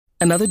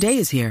Another day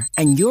is here,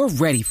 and you're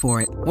ready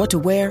for it. What to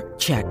wear?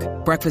 Check.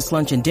 Breakfast,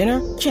 lunch, and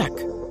dinner? Check.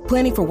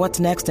 Planning for what's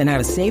next and how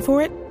to save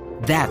for it?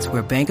 That's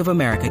where Bank of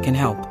America can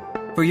help.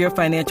 For your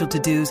financial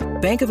to-dos,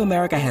 Bank of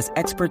America has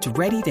experts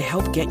ready to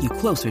help get you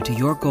closer to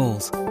your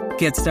goals.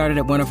 Get started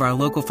at one of our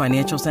local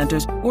financial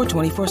centers or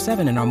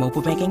 24/7 in our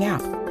mobile banking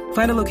app.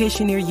 Find a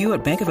location near you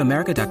at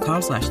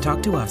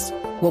bankofamerica.com/talktous.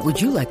 What would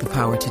you like the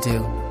power to do?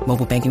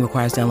 Mobile banking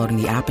requires downloading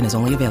the app and is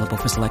only available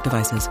for select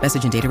devices.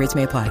 Message and data rates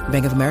may apply.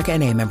 Bank of America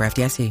N.A., member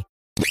FDIC.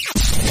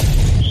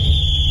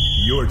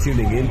 You're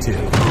tuning into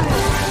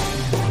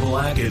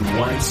Black and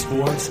White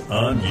Sports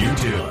on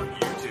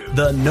YouTube.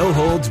 The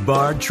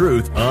no-holds-barred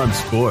truth on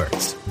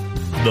sports.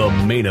 The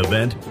main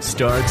event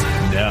starts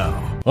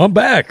now. I'm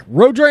back.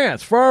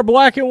 Rodrance for our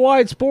Black and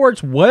White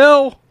Sports.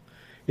 Well,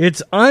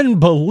 it's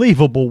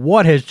unbelievable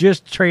what has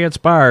just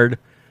transpired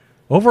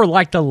over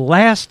like the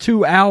last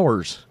 2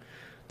 hours.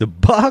 The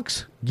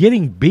Bucs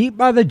getting beat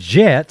by the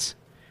Jets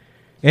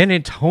and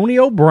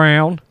Antonio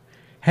Brown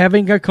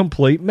having a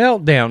complete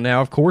meltdown. Now,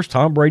 of course,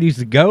 Tom Brady's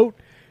the GOAT,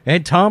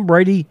 and Tom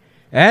Brady,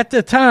 at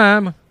the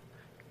time,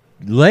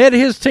 led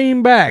his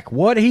team back.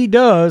 What he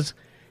does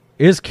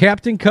is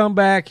Captain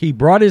Comeback. He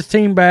brought his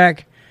team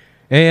back,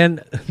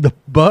 and the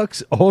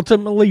Bucs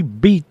ultimately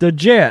beat the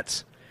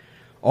Jets.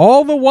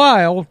 All the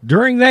while,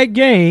 during that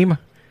game,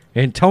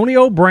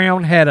 Antonio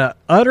Brown had an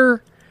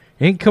utter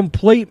and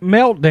complete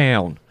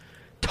meltdown.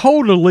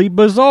 Totally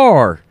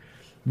bizarre.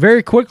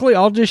 Very quickly,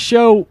 I'll just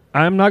show.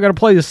 I'm not going to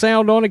play the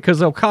sound on it because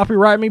they'll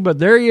copyright me, but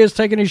there he is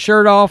taking his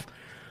shirt off,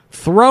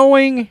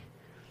 throwing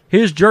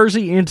his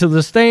jersey into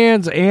the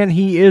stands, and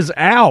he is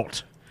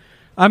out.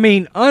 I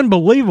mean,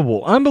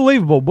 unbelievable,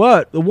 unbelievable.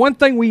 But the one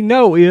thing we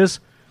know is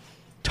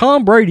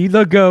Tom Brady,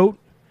 the GOAT,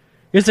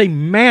 is a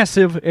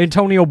massive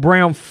Antonio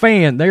Brown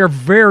fan. They are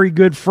very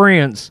good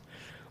friends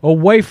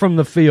away from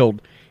the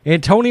field.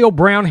 Antonio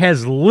Brown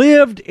has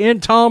lived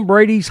in Tom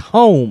Brady's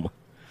home.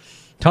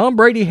 Tom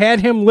Brady had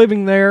him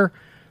living there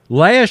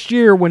last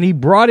year when he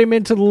brought him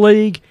into the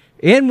league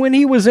and when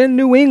he was in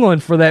New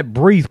England for that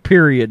brief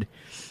period.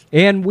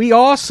 And we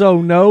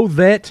also know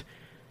that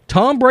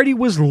Tom Brady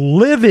was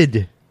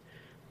livid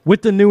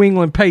with the New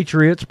England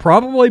Patriots,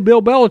 probably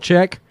Bill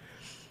Belichick,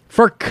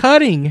 for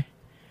cutting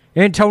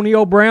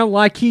Antonio Brown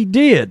like he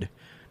did.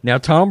 Now,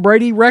 Tom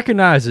Brady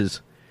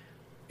recognizes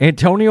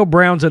Antonio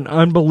Brown's an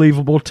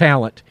unbelievable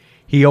talent.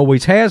 He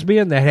always has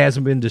been. That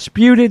hasn't been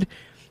disputed.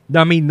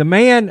 I mean, the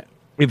man,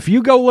 if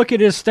you go look at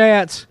his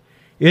stats,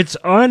 it's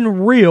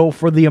unreal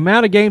for the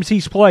amount of games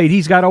he's played.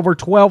 He's got over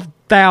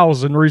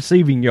 12,000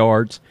 receiving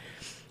yards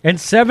and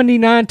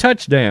 79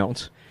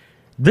 touchdowns.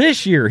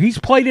 This year, he's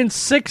played in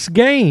 6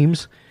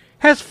 games,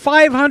 has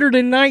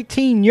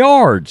 519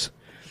 yards.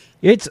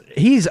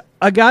 He's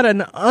got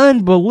an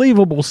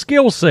unbelievable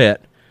skill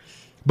set.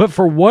 But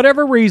for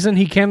whatever reason,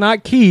 he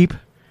cannot keep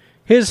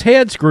his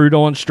head screwed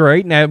on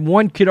straight. Now,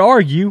 one could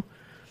argue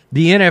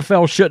the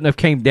NFL shouldn't have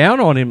came down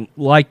on him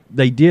like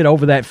they did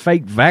over that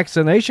fake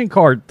vaccination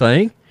card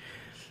thing.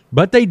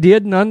 But they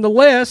did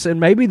nonetheless, and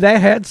maybe that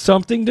had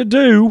something to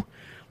do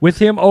with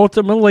him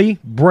ultimately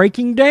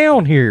breaking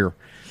down here.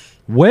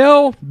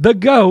 Well, the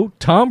GOAT,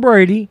 Tom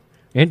Brady,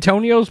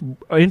 Antonio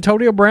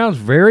Brown's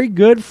very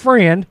good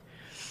friend,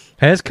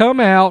 has come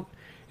out,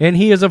 and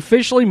he has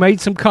officially made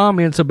some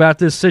comments about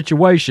this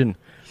situation.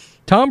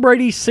 Tom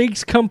Brady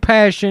seeks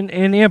compassion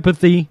and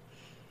empathy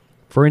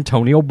for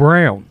Antonio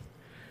Brown.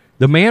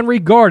 The man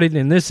regarded,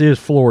 and this is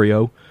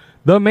Florio,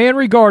 the man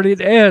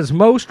regarded as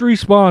most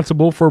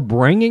responsible for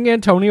bringing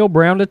Antonio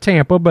Brown to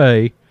Tampa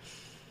Bay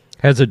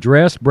has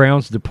addressed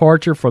Brown's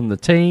departure from the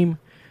team.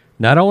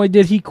 Not only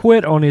did he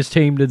quit on his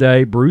team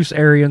today, Bruce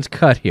Arians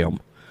cut him.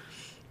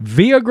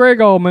 Via Greg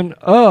Allman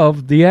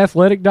of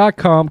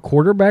TheAthletic.com,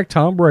 quarterback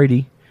Tom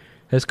Brady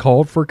has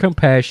called for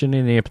compassion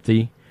and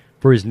empathy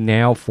for his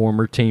now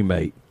former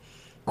teammate.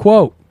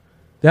 Quote,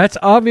 "That's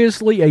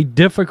obviously a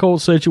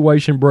difficult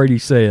situation," Brady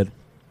said.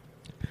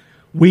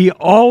 "We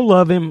all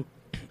love him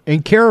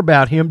and care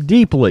about him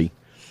deeply.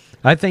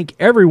 I think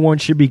everyone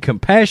should be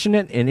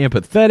compassionate and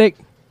empathetic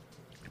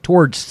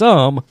towards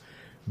some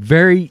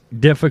very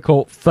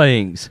difficult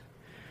things."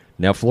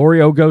 Now,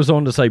 Florio goes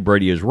on to say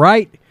Brady is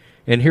right,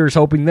 and here's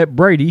hoping that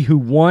Brady, who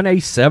won a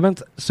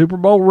 7th Super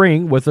Bowl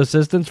ring with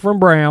assistance from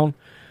Brown,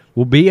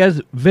 will be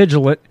as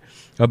vigilant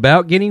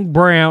about getting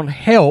Brown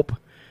help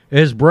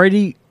as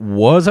Brady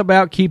was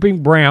about keeping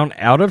Brown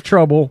out of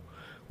trouble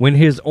when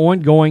his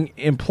ongoing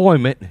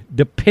employment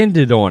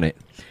depended on it.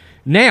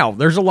 Now,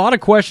 there's a lot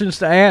of questions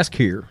to ask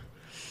here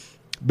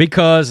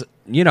because,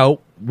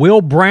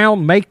 will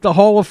Brown make the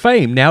Hall of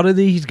Fame now that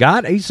he's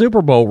got a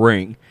Super Bowl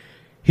ring?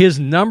 His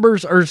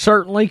numbers are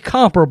certainly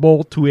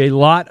comparable to a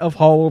lot of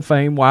Hall of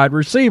Fame wide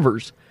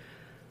receivers,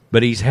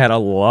 but he's had a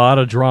lot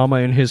of drama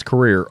in his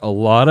career, a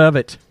lot of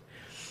it.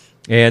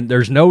 And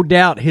there's no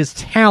doubt his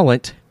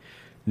talent,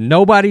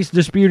 nobody's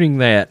disputing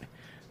that,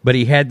 but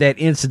he had that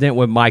incident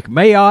with Mike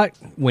Mayock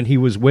when he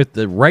was with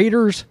the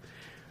Raiders.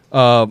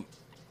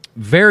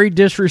 Very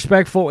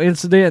disrespectful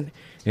incident.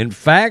 In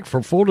fact,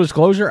 for full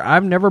disclosure,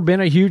 I've never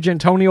been a huge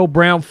Antonio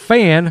Brown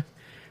fan,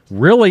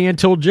 really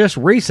until just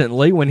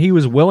recently when he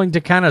was willing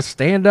to kind of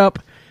stand up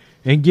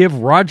and give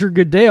Roger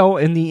Goodell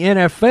in the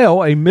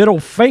NFL a middle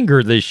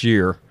finger this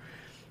year.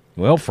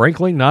 Well,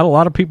 frankly, not a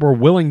lot of people are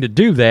willing to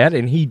do that,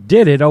 and he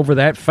did it over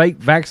that fake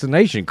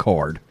vaccination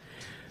card.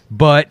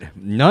 But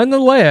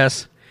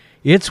nonetheless,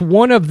 it's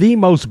one of the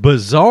most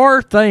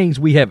bizarre things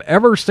we have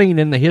ever seen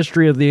in the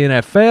history of the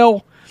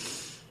NFL.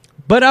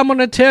 But I'm going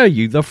to tell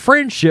you, the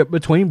friendship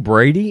between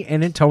Brady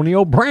and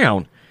Antonio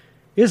Brown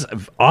is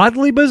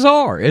oddly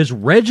bizarre. As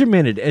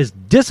regimented, as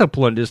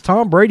disciplined as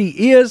Tom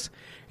Brady is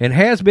and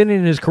has been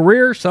in his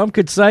career, some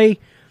could say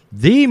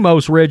the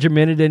most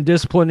regimented and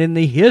disciplined in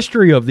the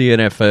history of the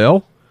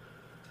NFL,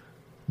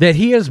 that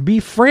he has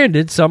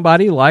befriended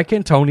somebody like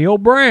Antonio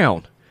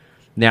Brown.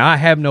 Now, I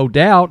have no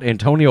doubt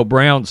Antonio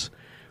Brown's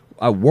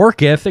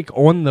work ethic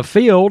on the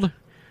field,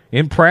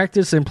 in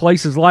practice, in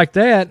places like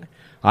that,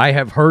 I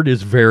have heard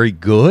is very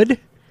good.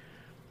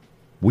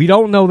 We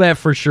don't know that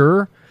for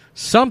sure.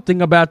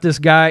 Something about this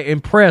guy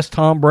impressed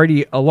Tom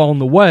Brady along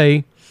the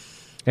way,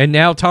 and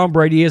now Tom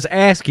Brady is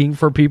asking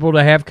for people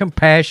to have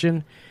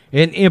compassion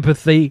and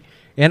empathy,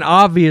 and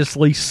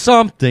obviously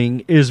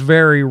something is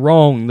very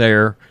wrong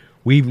there.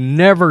 We've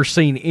never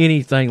seen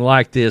anything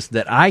like this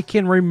that I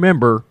can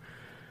remember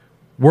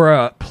where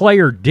a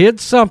player did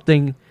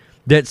something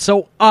that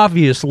so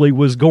obviously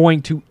was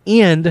going to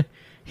end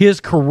his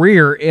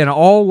career in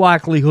all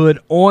likelihood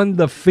on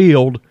the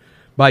field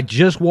by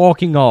just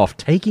walking off,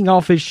 taking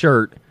off his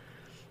shirt,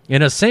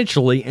 and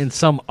essentially in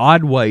some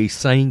odd way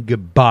saying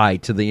goodbye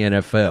to the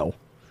NFL.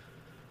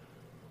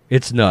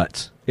 It's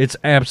nuts. It's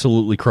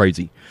absolutely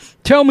crazy.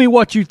 Tell me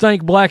what you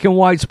think, black and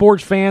white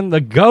sports fan. The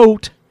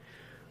GOAT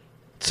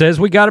says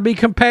we got to be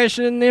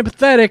compassionate and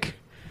empathetic.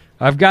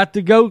 I've got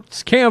the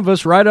GOAT's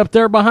canvas right up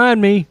there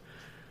behind me.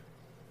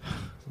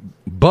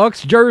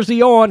 Bucks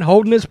jersey on,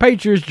 holding his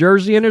Patriots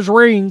jersey and his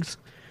rings.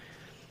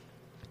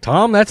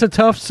 Tom, that's a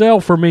tough sell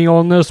for me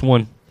on this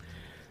one.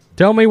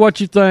 Tell me what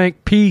you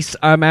think. Peace.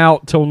 I'm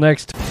out. Till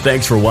next time.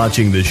 Thanks for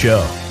watching the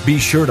show. Be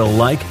sure to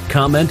like,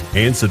 comment,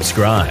 and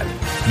subscribe.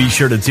 Be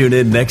sure to tune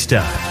in next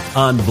time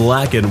on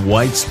Black and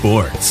White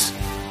Sports.